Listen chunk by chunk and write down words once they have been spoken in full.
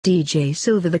DJ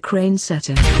Sylver the Crane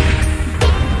Setter.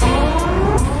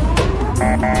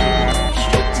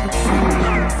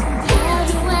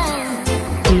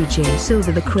 DJ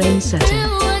Sylver the Crane Setter.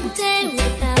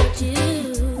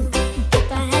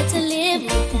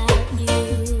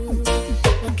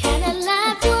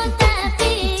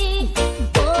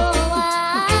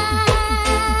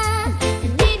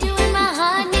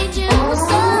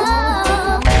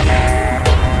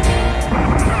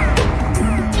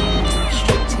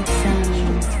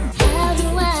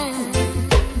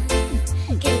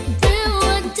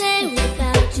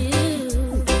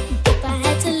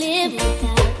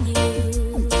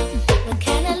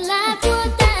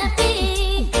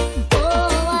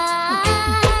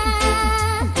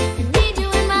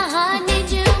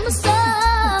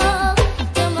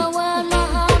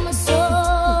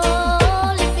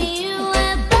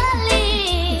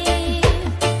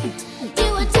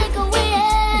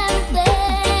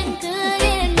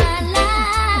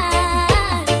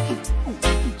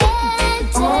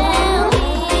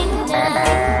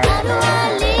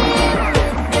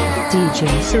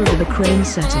 DJ Sylver the Crane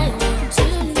Setter.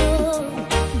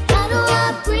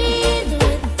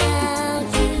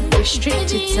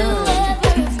 Restricted zone.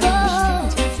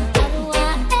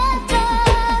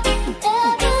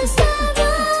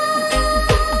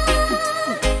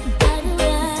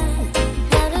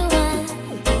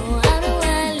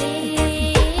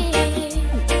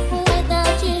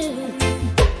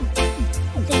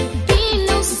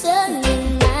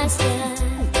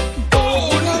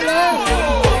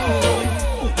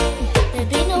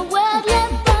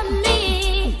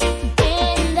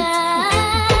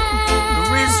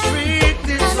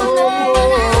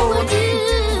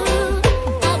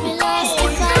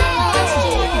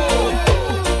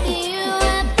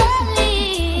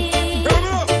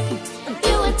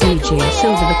 DJ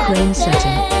Sylver the Crane Setter.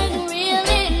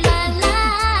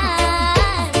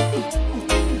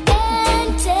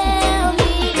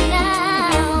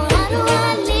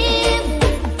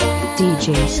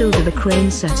 DJ Sylver the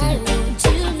Crane Setter.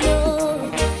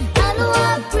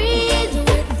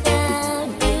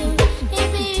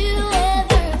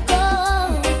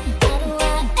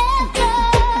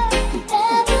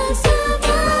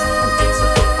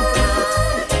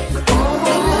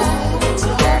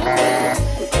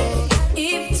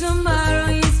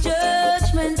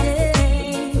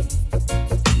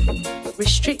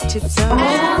 Restricted zone.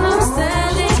 And I'm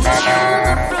standing on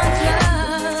the front line.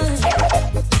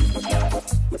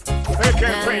 They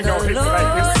can't play no hits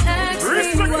like this.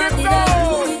 Restricted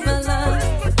zone.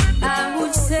 I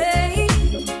would say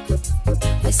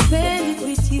I spend it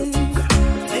with you.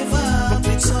 Live up,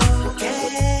 it's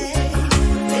okay.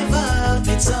 Live up,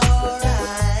 it's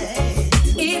alright.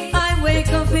 If I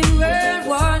wake up in World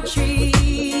War III,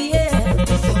 yeah,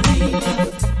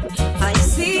 I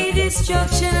see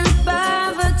destruction and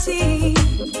poverty.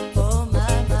 Oh my.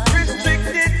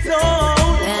 Restricted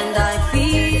zone. And I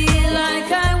feel like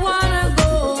I wanna go.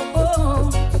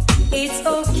 It's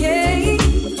okay.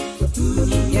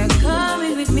 You're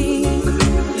coming with me.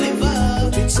 Live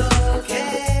up, it's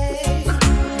okay.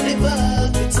 Live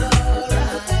up, it's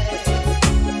alright.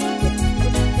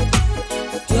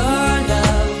 Your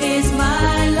love is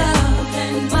my love,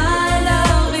 and my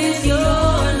love is your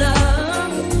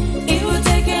love. It will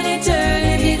take an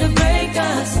eternity to break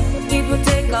us. It will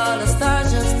take all the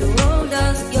stars just to hold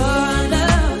us. Your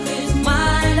love is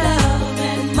my love,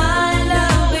 and my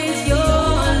love is your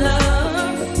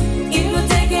love. It will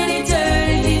take an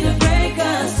eternity to break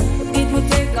us. It will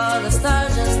take all the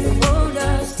stars just to hold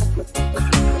us.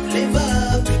 Live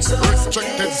up, it's okay.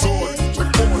 Restricted zone.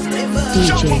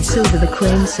 DJ Sylver the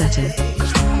Crane Setter.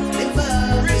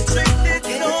 Restricted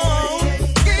zone.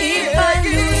 If I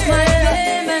lose my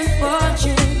fame and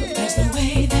fortune, there's no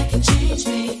way that can change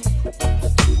me.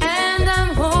 And I'm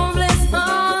homeless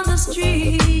on the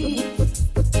street,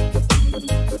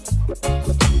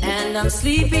 and I'm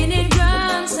sleeping in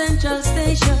Grand Central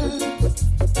Station.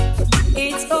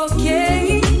 It's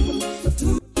okay.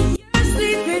 You're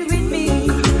sleeping with me.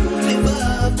 Live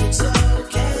up, it's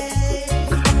okay.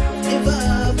 Live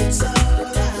up, it's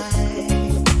alright.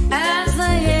 As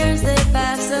the years they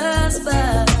pass us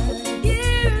by,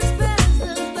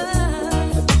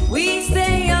 we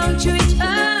stay young to each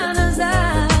other's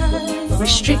eyes.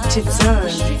 Restricted zone.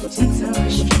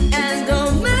 And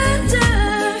no matter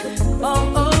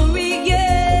all we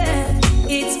get,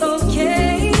 it's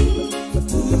okay.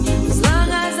 As long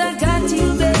as I got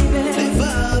you, baby. Live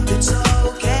up, it's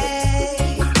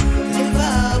okay. Live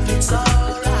up, it's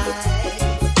alright.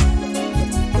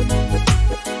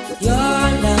 Your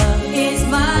love is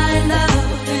my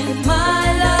love, and my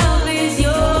love is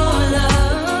your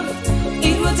love.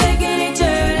 It will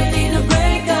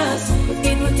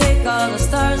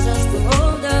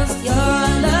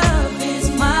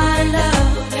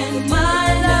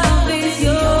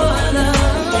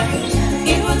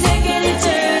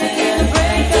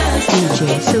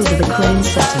DJ Sylver the Crane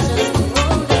Setter.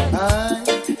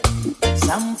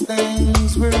 Some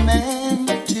things were meant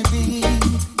to be,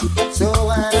 so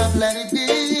why not let it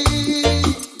be?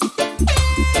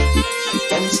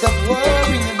 And stop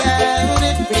worrying about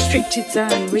it. Restricted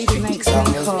zone really makes me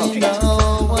hard. We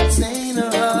know what's in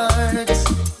our hearts.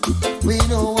 We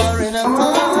know we're in our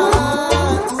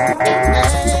hearts.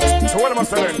 So what am I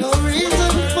saying? No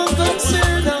reason for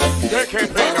concern. They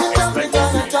can't pay no respect.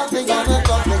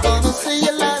 We're gonna say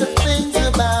a lot of things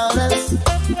about us.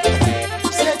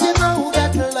 Said you know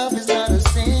that love is not a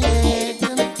sin,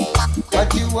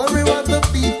 but you worry what the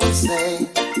people say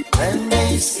when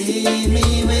they see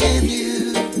me with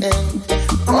you. And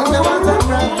wonder what the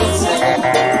crowd will say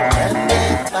when they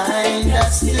find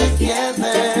us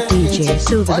together. DJ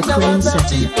Sylver the Crane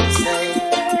Setter. People say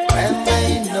when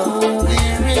they know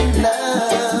we're in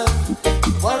love.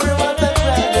 Worry what the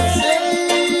crowd will say.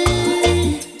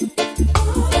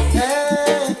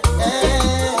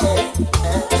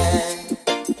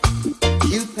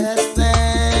 You pass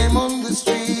them on the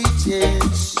street,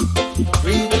 yes.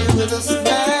 Greet you with a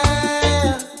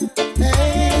smile,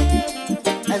 hey,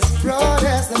 as broad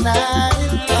as the night,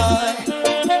 boy.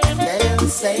 They'll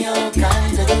say all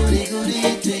kinds of goody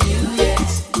to you,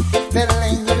 yes. They'll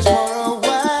linger for a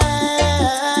while.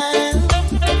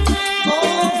 Oh,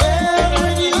 there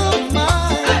in your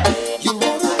mind, you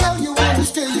wanna know, you wanna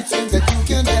stay, you think that you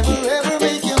can never ever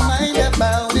make your mind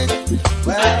about it.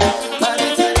 Well, but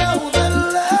if you know that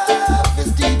love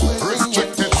is deep within you,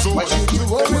 why should you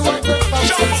worry what the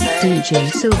folks will say? DJ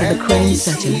Sylver the Crane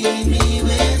Setter. See me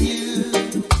with you.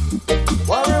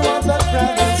 Worry what the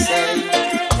crowd will say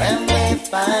when they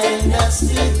find us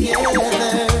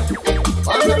together.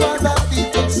 Wonder what the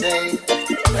people say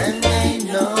when they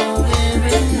know we're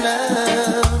in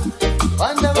love.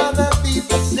 Wonder what the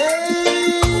people say.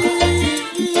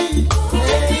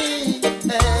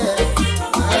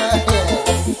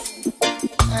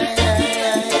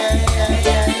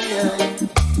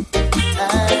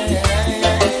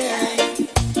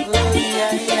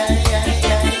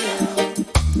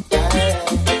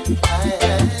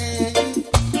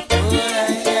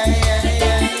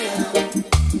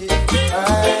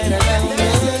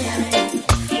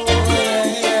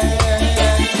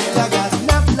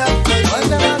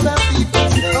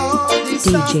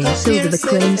 DJ Sylver the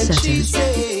Crane Setter.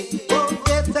 Won't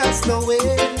get us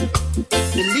nowhere.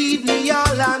 Believe me,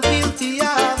 all I'm guilty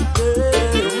of,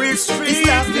 girl.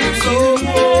 Restricted zone.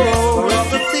 For all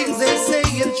the things they say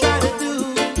and try to do.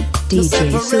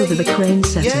 DJ Sylver the Crane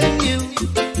Setter. Yeah, you.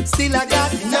 Still I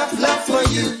got enough love for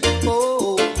you.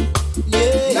 Oh,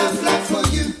 yeah. Enough love for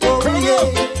you. Oh, yeah.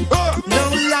 No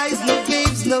lies, no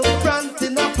games, no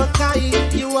fronting up a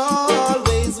kind. You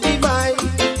always be mine.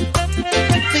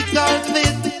 Thick or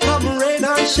thin, come rain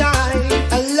or shine,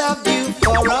 I love you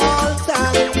for all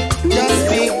time. Just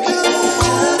be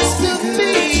good to me.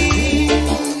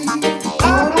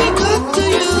 I'll be good to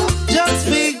you. Just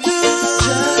be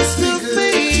good to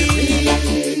me.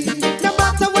 No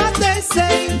matter what they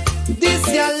say, this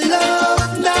your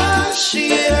love not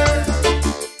share.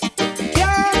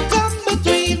 Can't come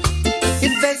between.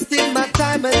 Investing my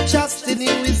time and trust in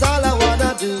you is all I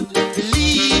wanna do.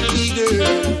 Believe me,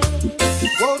 girl.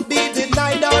 Won't be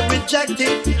denied or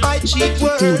rejected by cheap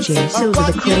words DJ or Sylver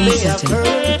what the you Crane may have Setter.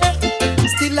 heard.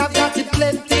 Still I've got it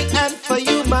plenty, and for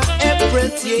you my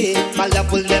empress, yeah. My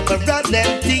love will never run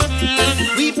empty.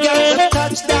 We've got a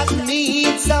touch that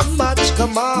means so much.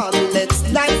 Come on, let's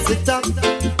nice it up.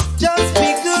 Just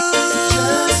be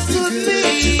good to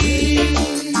me.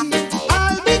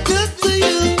 I'll be good to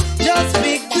you. Just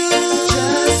be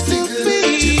good to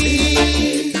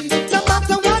me. No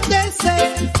matter what they say,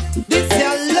 this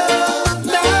your love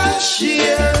not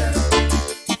share.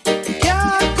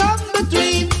 Can't come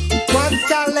between. One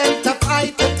talent of I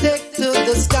to take to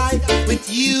the sky with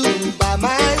you by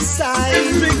my side.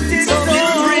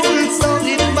 So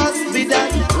it must be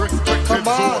done. Come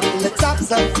on, let's have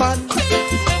some fun.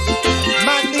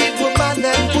 Man need woman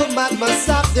and woman must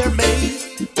have their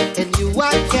mate. And you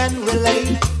I can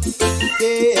relate.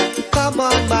 Yeah, come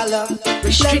on my love,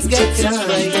 let's get it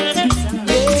straight.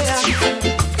 Yeah,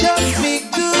 just be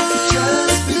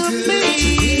good to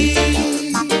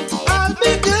me. I'll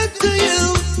be good to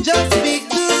you. Just be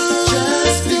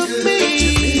good to me.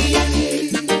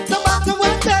 No matter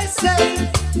what they say,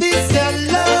 this your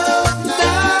love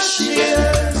not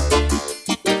share.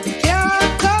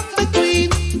 Can't come between.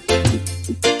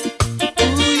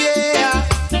 Ooh yeah,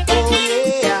 oh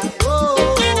yeah, oh.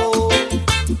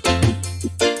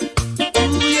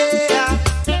 Ooh yeah.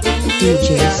 DJ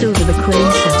Sylver the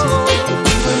Crane Setter.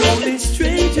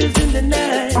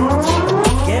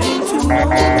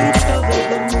 discovered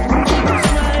the moon was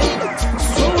right.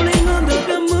 Strolling under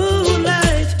the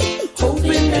moonlight,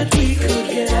 hoping that we could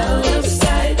get out of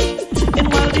sight. And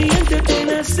while the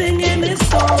entertainer's singing his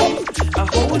song, I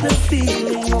hold a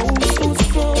feeling oh so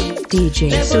strong. DJ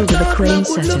Sylver the Crane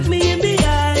Setter. Setter. Look me in the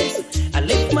eyes. I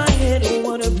lift my head, oh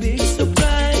what a big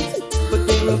surprise. But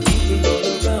there are people all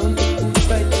around who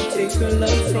try to take her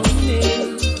love from me.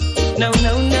 Now,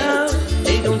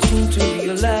 they don't seem to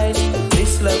realize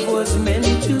this love was meant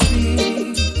to be.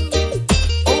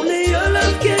 Only your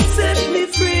love can set me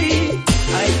free.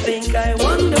 I think I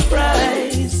won the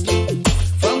prize.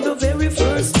 From the very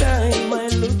first time I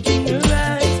looked in your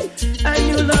eyes, I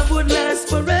knew love would last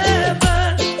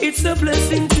forever. It's a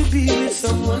blessing to be with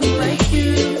someone like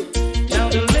you. Now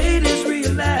the ladies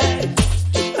realize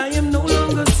I am no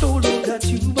longer solo, got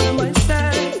you by my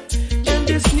side. And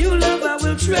this new love I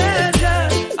will treasure.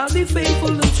 I'll be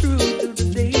faithful and true till the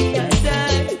day I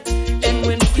die. And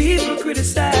when people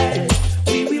criticize,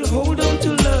 we will hold on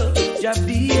to love, just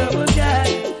be our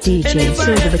guide. DJ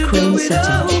Sylver the Crane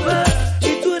Setter.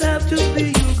 It would have to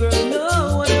be you, girl.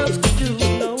 No one else could do.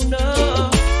 No.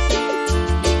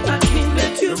 I can't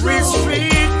let you go.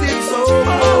 Restricted so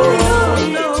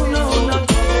No, not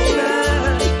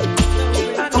that.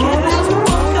 I can't let you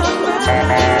walk out my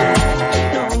life.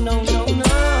 No. I can't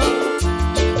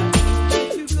let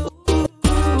you go.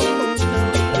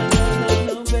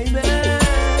 No, baby.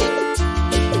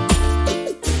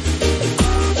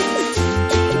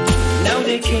 Now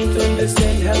they can't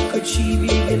understand how could she be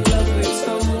in love with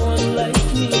someone like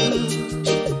me.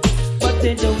 But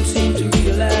they don't seem to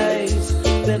realize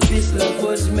that this love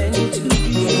was meant to be.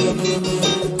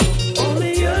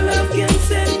 Only your love can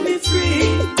set me free.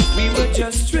 We were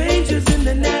just strangers in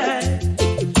the night,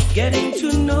 getting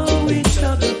to know each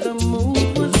other. The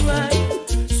mood was right,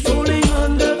 strolling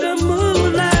under the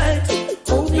moonlight,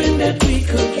 hoping that we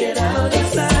could get out of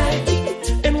sight.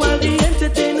 And while the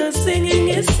entertainer's singing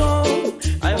his song,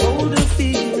 I hold a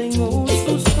feeling oh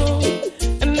so strong.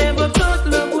 I never thought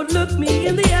love would look me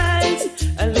in the eyes.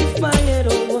 I lift my head,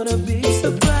 oh what a big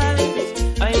surprise.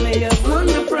 I may have won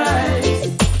the prize.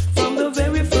 From the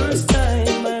very first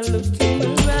time I looked in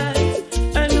her eyes,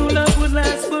 I knew love would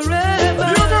last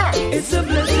forever. It's a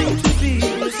blessing to be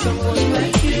with someone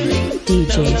like you.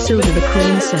 DJ Sylver the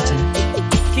Crane Setter.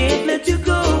 Can't let you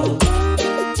go.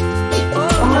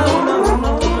 Oh no.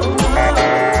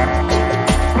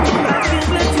 I can't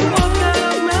let you walk out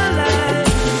of my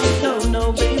life. No,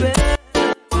 baby.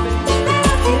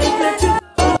 Can't let you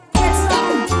go.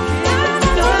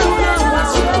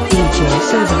 DJ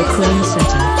Sylver the Crane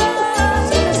Setter.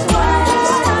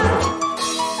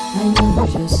 I know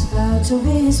just how to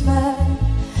whisper,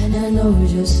 and I know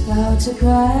just how to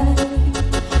cry.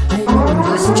 I know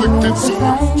just where to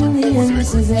find the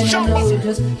answers, and I know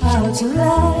just how to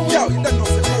lie.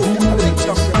 I know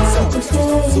just how to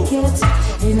fake it,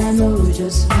 and I know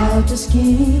just how to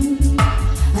scheme.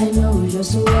 I know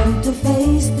just when to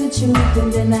face the truth,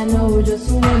 and then I know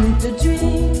just when to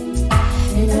dream.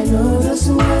 And I know just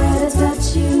where to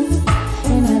touch you,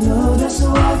 and I know just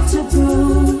what to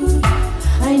prove.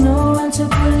 I know when to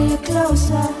pull you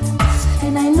closer,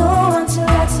 and I know when to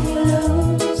let you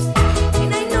loose.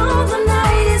 And I know the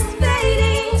night is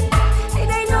fading,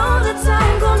 and I know the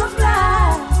time gonna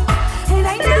fly. And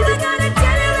I never gonna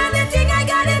tell you everything I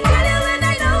gotta tell you, and I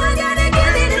know I gotta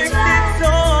give it a try.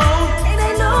 And I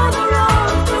know the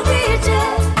road to reach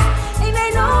it, and I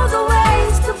know the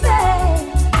ways to fail.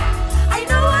 I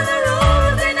know all the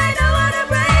rules, and I know how to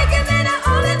break, and then I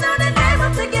only know the name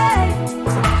of the game.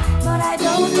 But I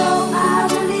don't know how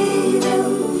to leave you,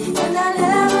 and I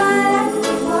never let you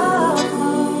fall.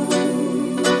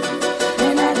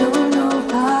 And I don't know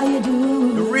how you do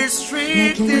it.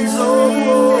 restricted so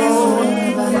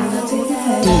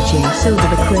DJ Sylver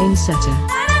the Crane Setter.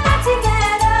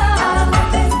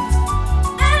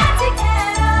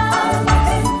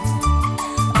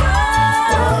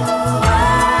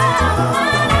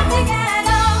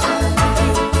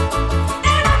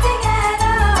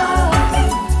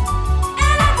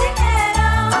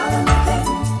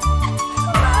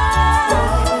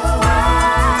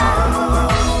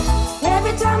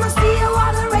 Every time I see you,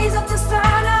 I raise up the sun,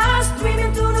 I'm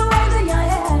streaming through the waves in your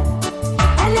head.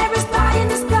 And every star in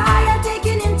the sky, I'm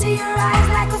taking into your eyes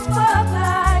like a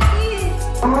spotlight.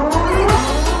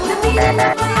 The beating of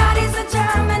my heart is a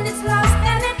charm, and it's lost,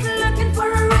 and it's looking for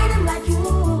a rhythm like you.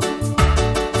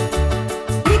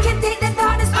 You can take the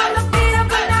darkness from the beat of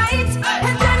the night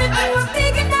and turn it to a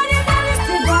beacon that you never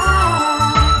to die.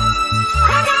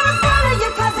 I gotta follow you,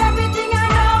 'cause everything I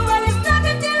know, well, it's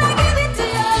nothing till I give it to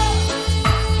you.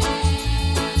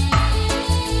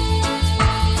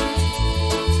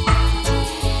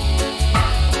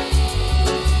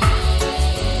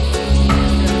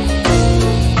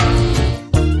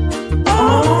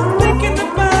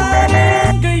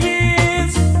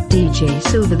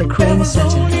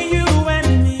 crane setter.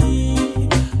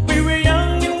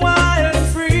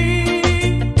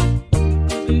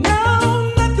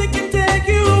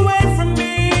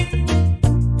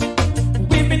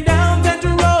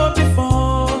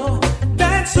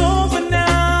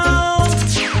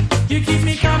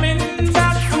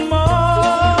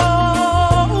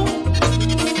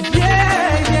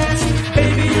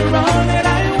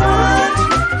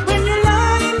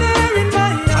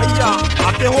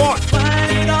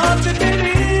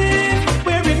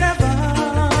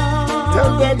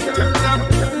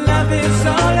 Love is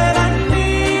all that I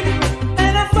need,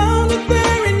 and I found it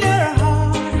there in your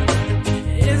heart.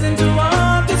 Isn't too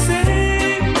hard to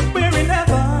say, we're in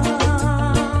heaven.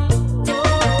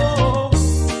 Oh,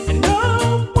 and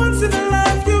oh, once in a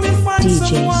life you will find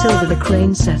DJ Sylver the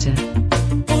crane setter.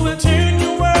 who will turn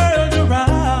your world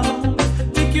around,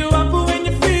 pick you up when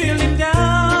you're feeling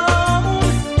down.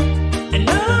 And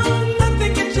no,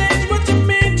 nothing can change what you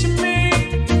mean to me.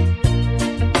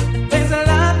 There's a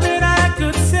lot that I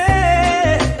could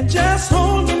say, just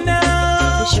hold me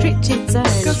now. Restricted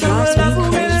zones 'Cause drives your love me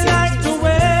will crazy. light the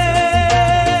way.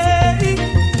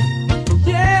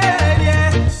 Yeah, yeah,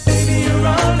 baby, you're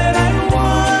all that I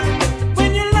want. When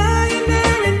you're lying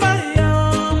there in my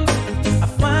arms, I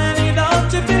find it hard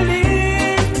to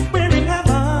believe we're in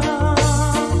heaven.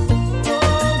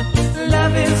 Oh,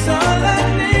 love is all I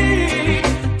need,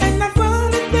 and I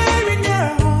found it there in your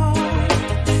heart.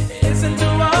 Isn't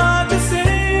too hard to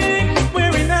say,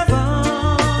 we're in heaven.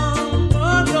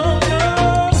 Oh, no, no.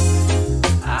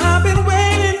 I've been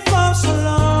waiting for so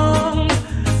long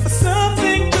for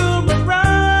something to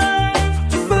arrive,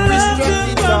 for love to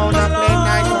come along.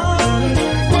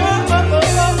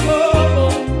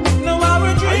 Now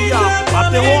our dreams are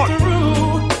coming true,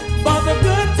 for the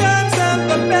good times and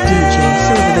the bad. DJ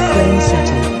Sylver the crane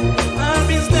setter. I'll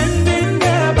be standing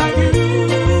there by you,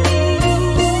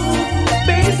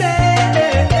 baby.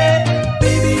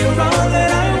 Baby, you're all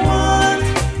that I want.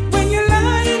 When you're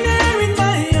lying there in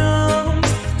my arms,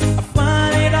 I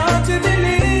find it hard to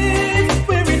believe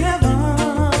we're in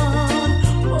heaven.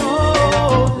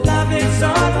 Oh, love is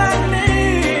all I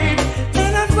need,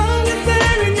 and I found it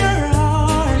there in your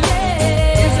heart.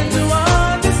 Isn't too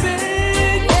hard to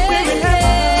say, we're in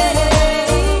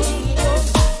heaven.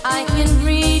 I can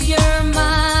read your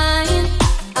mind,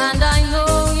 and I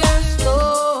know your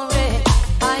story.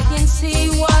 I can see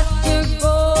what you're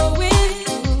going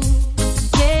through.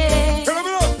 Yeah,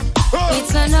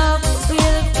 it's an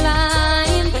uphill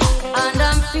climb, and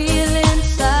I'm feeling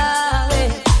sorry,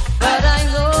 but I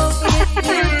know it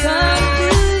will come to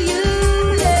you.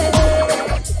 Yeah,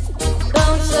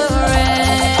 don't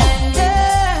surrender.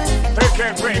 They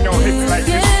can't bring no hits like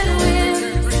this. Get win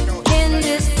in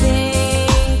this thing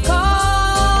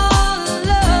called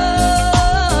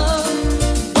love.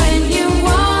 When you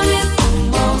want it the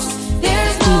most,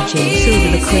 there's no DJ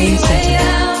Sylver the crane easy way setter.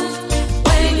 out.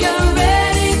 When you're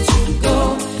ready to go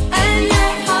and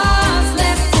your heart's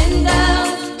left in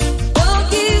doubt, don't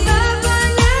give up on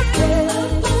your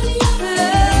faith.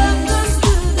 Love comes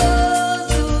to those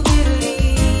who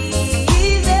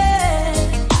believe it,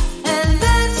 and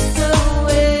that's the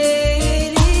way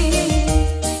it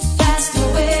is. That's the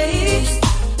way it is.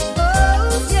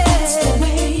 Oh yeah, that's the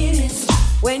way it is.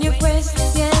 When you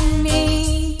question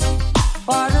me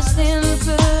for the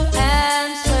simple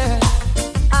answer,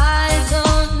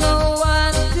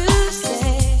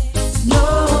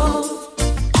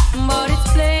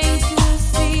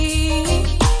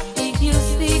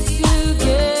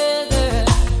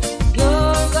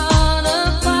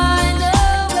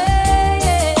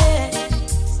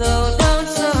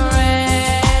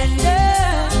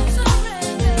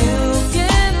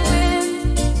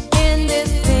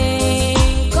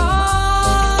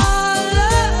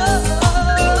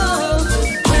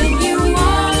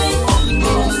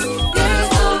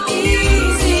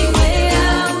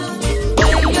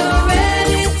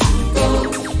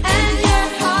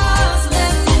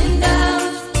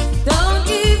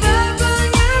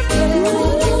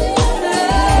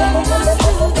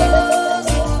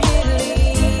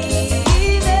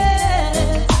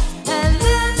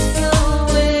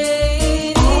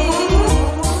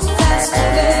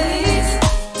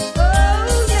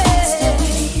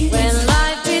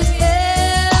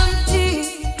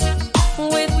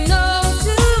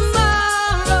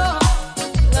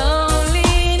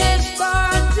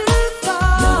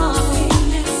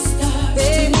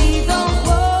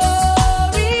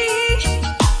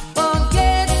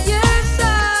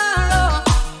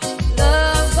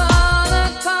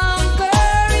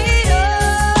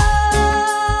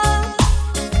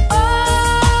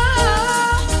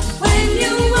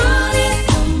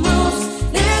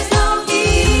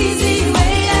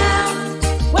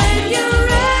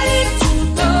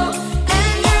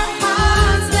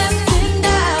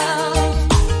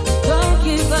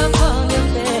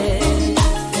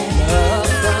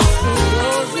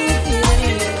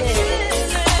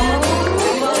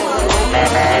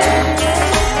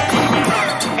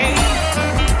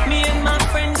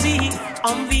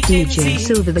 DJ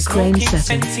Sylver the Crane smoking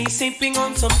Setter. fancy, sipping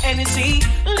on some energy,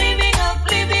 living up,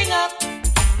 living up,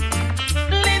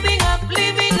 living up,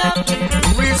 living up.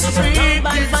 Surrounded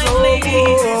by fine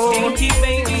ladies, dainty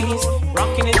babies,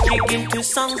 rocking and kicking to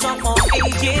songs of all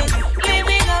ages,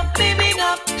 living up, living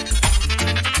up,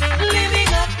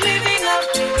 living up, living up.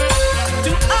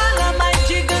 To all of my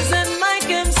jiggers and my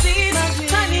MCs,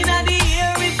 turning at the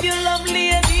air if you love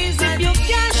ladies. If you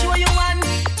can't show you want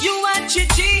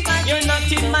chichi, you're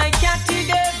not in my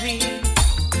category.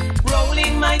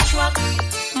 Rolling my truck,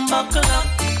 buckle up,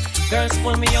 girls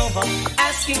pull me over,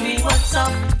 asking me what's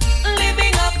up.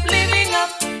 Living up, living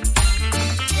up,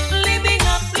 living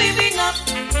up, living up.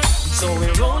 So we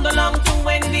rolled along to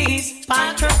Wendy's,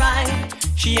 parked her ride.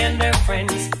 She and her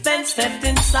friends then stepped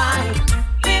inside.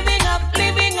 Living up,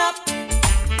 living up,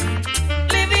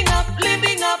 living up,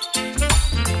 living up.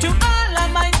 To all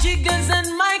of my jiggers and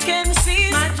my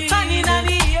MCs, hanging on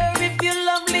the air if you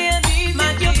love ladies.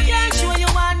 If you can't show you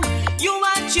want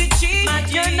chichi,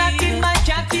 you're not in my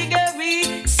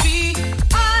category. See,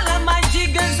 all of my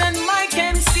jiggers and my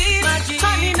MCs,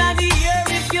 hanging on the air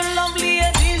if you love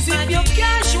ladies. If you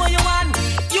can't show you want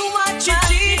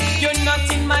chichi, you're not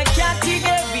in my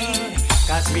category.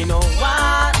 Cause we know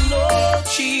what no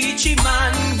chichi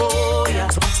man boy.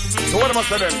 So what am I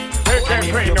saying? They can't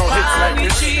play no hits like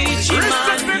this.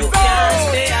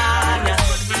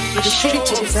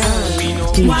 Restricted zone.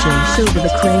 DJ Sylver the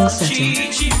Crane Setter.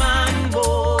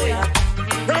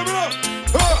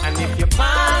 And if you're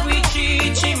bad with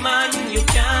Chichi man, you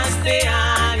can't stay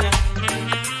on.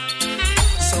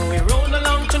 So we roll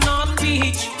along to North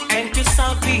Beach and to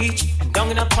South Beach and down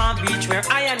in a Palm Beach where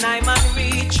I and I man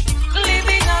reach.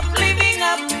 Living up, living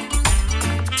up,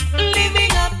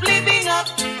 living up, living up.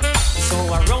 So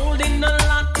I rolled in the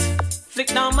lot, flick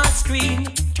down my screen,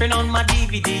 turn on my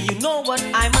DVD, you know what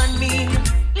I man mean.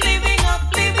 Living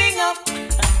up, living up,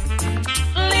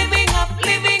 living up,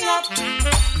 living up.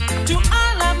 To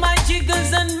all of my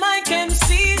jiggers and my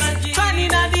MCs,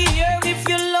 fanning at the air if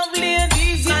you love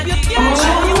ladies. If you can't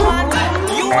show you want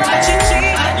chichi,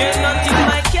 you're not in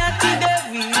my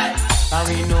category. And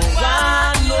we know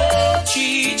why no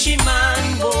chichi man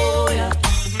boy.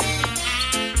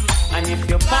 And if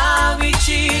you're bad with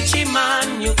chichi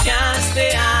man, you can't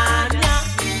stay on.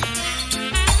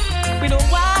 We don't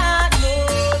want no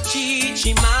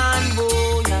chichi man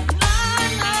boy.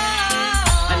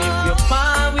 And if you're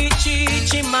bad with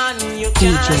chichi man, you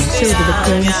can't DJ stay Sylver the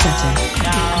Crane Setter.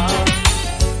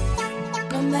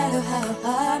 No matter how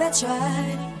hard I try,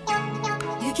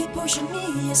 you keep pushing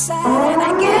me aside and I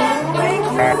can't break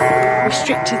through.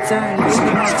 Restricted zone.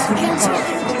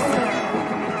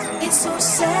 It's so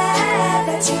sad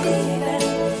that you leave it.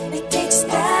 It takes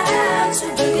time to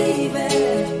believe it.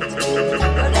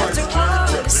 But after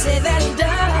all is said and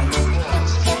done,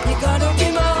 you're gonna be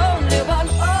my only one.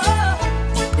 Oh,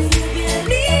 do you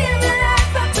believe in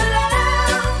life after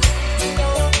love?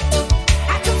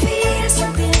 I can feel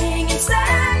something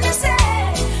inside me say,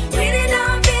 really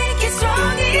don't think it's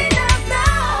strong enough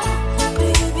now. Do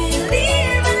you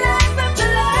believe in life after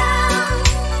love?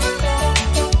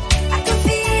 I can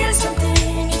feel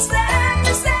something inside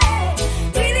me say,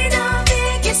 really don't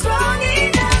think it's strong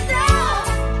enough now.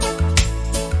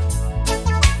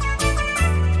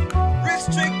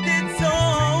 Restricted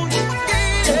zone.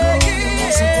 What am I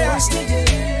supposed to do?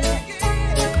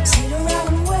 Sit around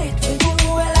and wait for you?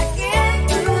 Well, I can't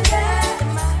do that.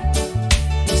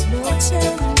 There's no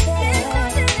turning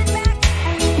back. I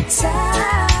need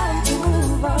time to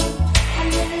move on. I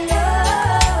need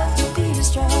love to be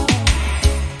strong.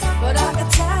 But I got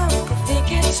time to think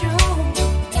it through.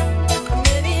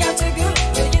 Maybe I'm too good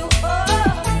for you. Oh,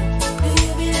 do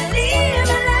you believe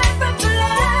in life after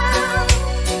love?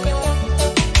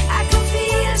 I can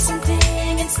feel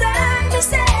something inside me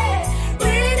say,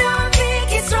 really don't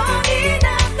think it's strong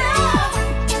enough now.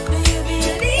 Do you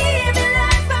believe in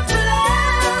life after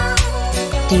love?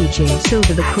 DJ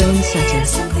Sylver the Crane Feel Setter.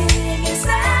 something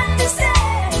inside me say,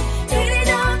 really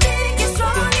don't think it's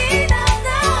strong enough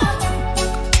now.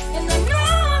 And I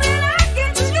know that I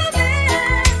can trust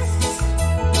this.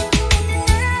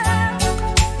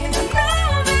 And I know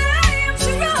that I am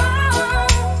strong.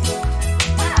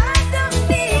 I don't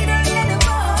need her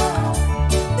anymore.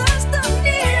 Just don't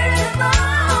need her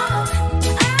anymore.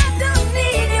 I don't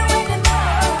need you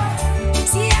anymore.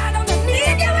 See, I don't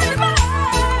need you anymore.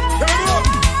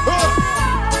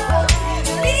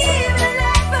 Leave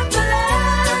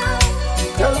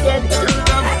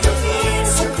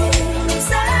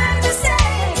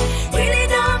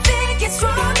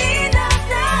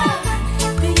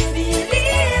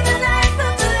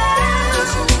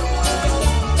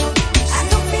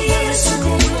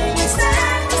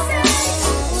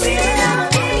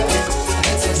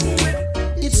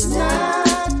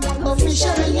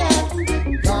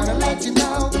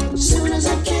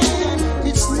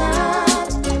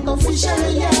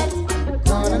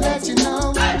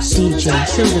DJ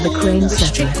Sylver the Crane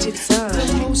Setter.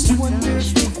 The most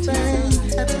wonderful thing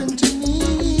happened to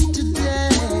me today.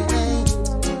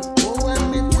 Oh, I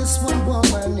met this one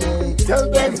woman.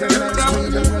 Every man's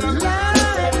waiting a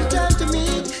lifetime to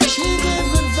meet. She gave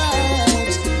good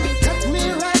vibes, cut me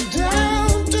right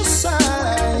down to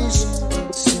size.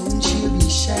 Soon she'll be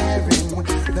sharing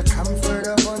the comfort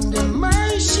of under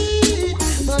my sheet,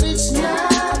 but it's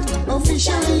not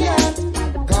official yet.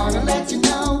 Gonna let you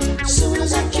know soon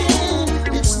as I can.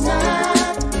 It's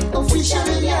not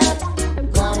official yet.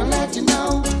 Gonna let you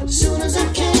know soon as I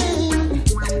can.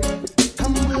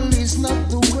 Humble is not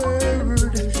the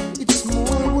word, it's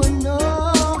more one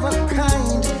of a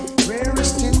kind.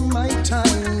 Rarest in my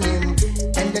time,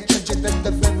 and the treasure that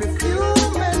the very few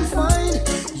men find.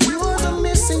 You're the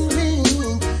missing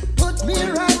link, put me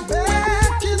right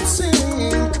back in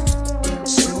sync.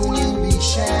 Soon you'll be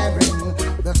sharing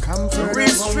the comfort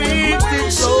of my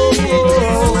sheet.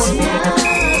 It's not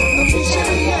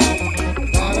official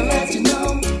yet. Gonna let you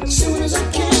know soon as I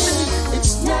can.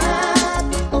 It's not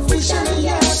official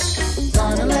yet.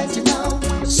 Gonna let you know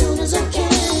soon as I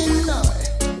can.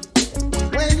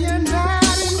 When you're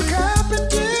not in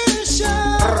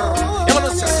competition,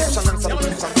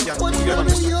 what's gonna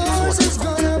be yours is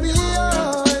gonna be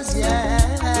yours, yeah.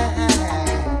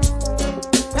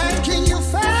 Thanking you,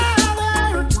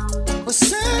 Father, for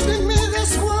sending me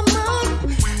this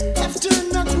woman after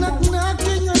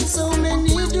knocking on so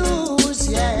many doors,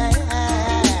 yeah.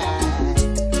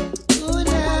 Good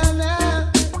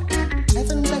now,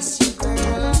 heaven bless you,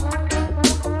 girl.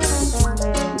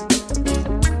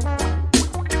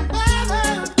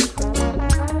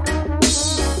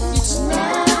 It's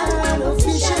not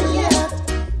official yet.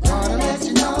 Gonna let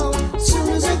you know soon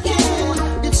as I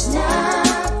can. It's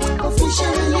not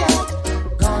official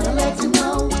yet. Gonna let you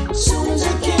know soon as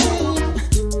I can.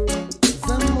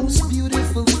 The most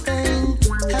beautiful thing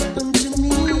happened to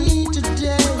me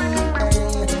today.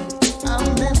 I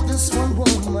met this one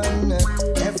woman.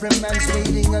 Every man's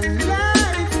waiting a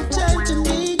lifetime to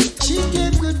meet. She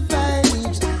gave good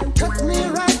vibes, cut me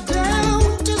right down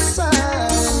to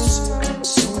size.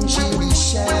 Soon she'll be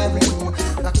sharing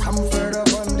the comfort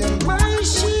of under my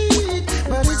sheet,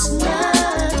 but it's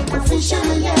not official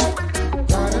yet.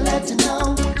 Gonna let you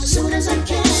know soon as I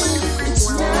can. It's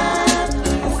not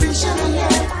official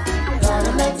yet.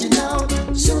 Gonna let you know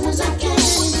soon as I can.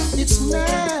 It's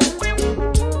not.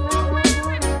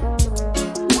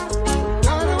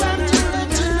 Gonna let you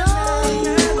know.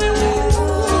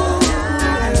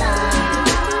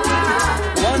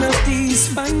 One of these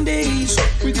fine days,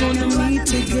 we're gonna meet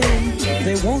again.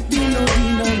 There won't be no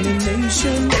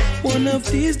denomination. One of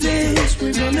these days,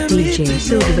 we're gonna meet DJ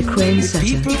Sylver the again. Crane With Setter.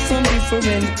 people from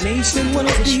different nations. One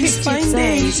of these fine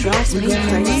days, we're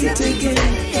gonna meet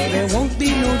again. There won't be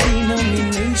no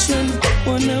denomination.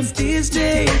 One of these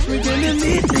days, we're gonna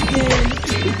meet again.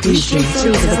 With DJ people from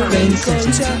Sylver the Crane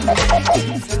different Setter.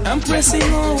 culture. I'm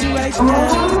pressing on right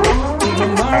now to the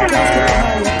mark of the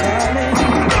higher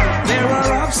calling. There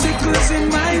are obstacles in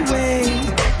my way,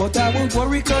 but I won't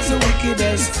worry cause the wicked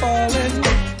has fallen.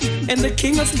 And the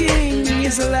King of Kings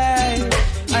is alive.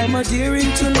 I'm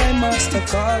adhering to my master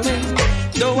calling.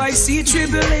 Though I see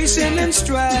tribulation and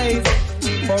strife,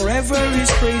 forever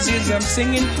his praises I'm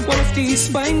singing. One of these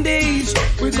fine days,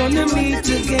 we're gonna meet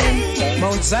again.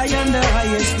 Mount Zion, the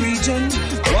highest region.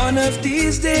 One of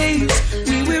these days,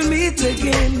 we will meet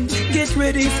again. Get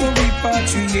ready for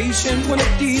repatriation. One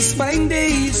of these fine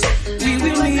days, we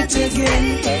will meet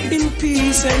again in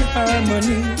peace and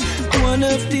harmony. One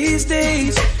of these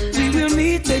days, we will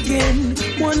meet again.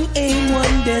 One aim,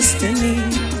 one destiny.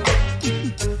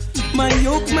 My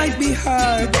yoke might be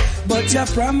hard, but Jah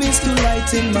promised to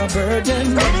lighten my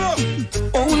burden.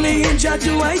 Only in Jah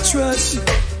do I trust.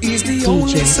 He's the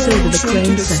only Sylver the solution Crane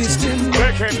to the Setter. system.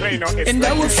 They can't play no hits And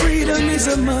like our this. freedom is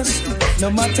a must, no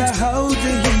matter how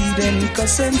the heathen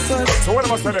cuss and fuss. So what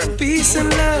am I saying? Peace and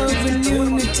love and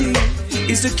unity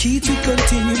is the key to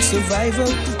continued survival.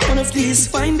 One of these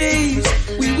fine days,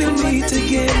 we will meet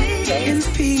again in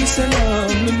peace and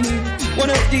harmony. One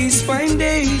of these fine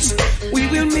days, we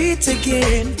will meet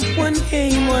again. One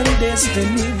aim, one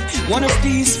destiny. One of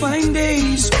these fine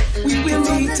days, we will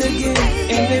meet again.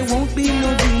 And there won't be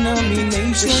no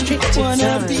denomination. One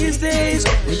of these days,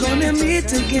 we're gonna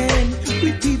meet again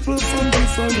with people from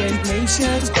different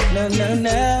nations. No, no,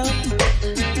 no.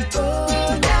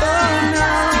 Oh, no,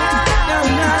 no,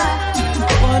 no.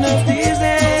 One of these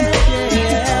days,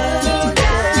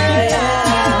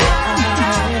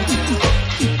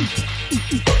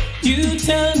 you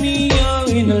tell me you're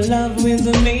in love with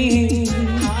me,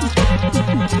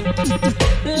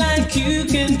 like you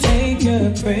can take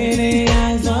your pretty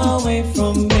eyes away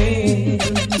from me.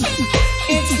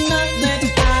 It's not that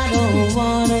I don't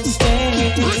wanna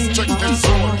stay,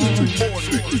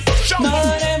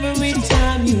 but every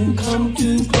time you come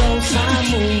too close, I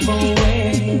move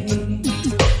away.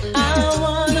 I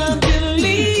wanna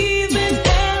believe in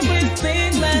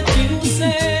everything that you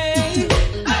say,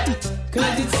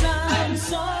 'cause it sounds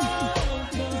so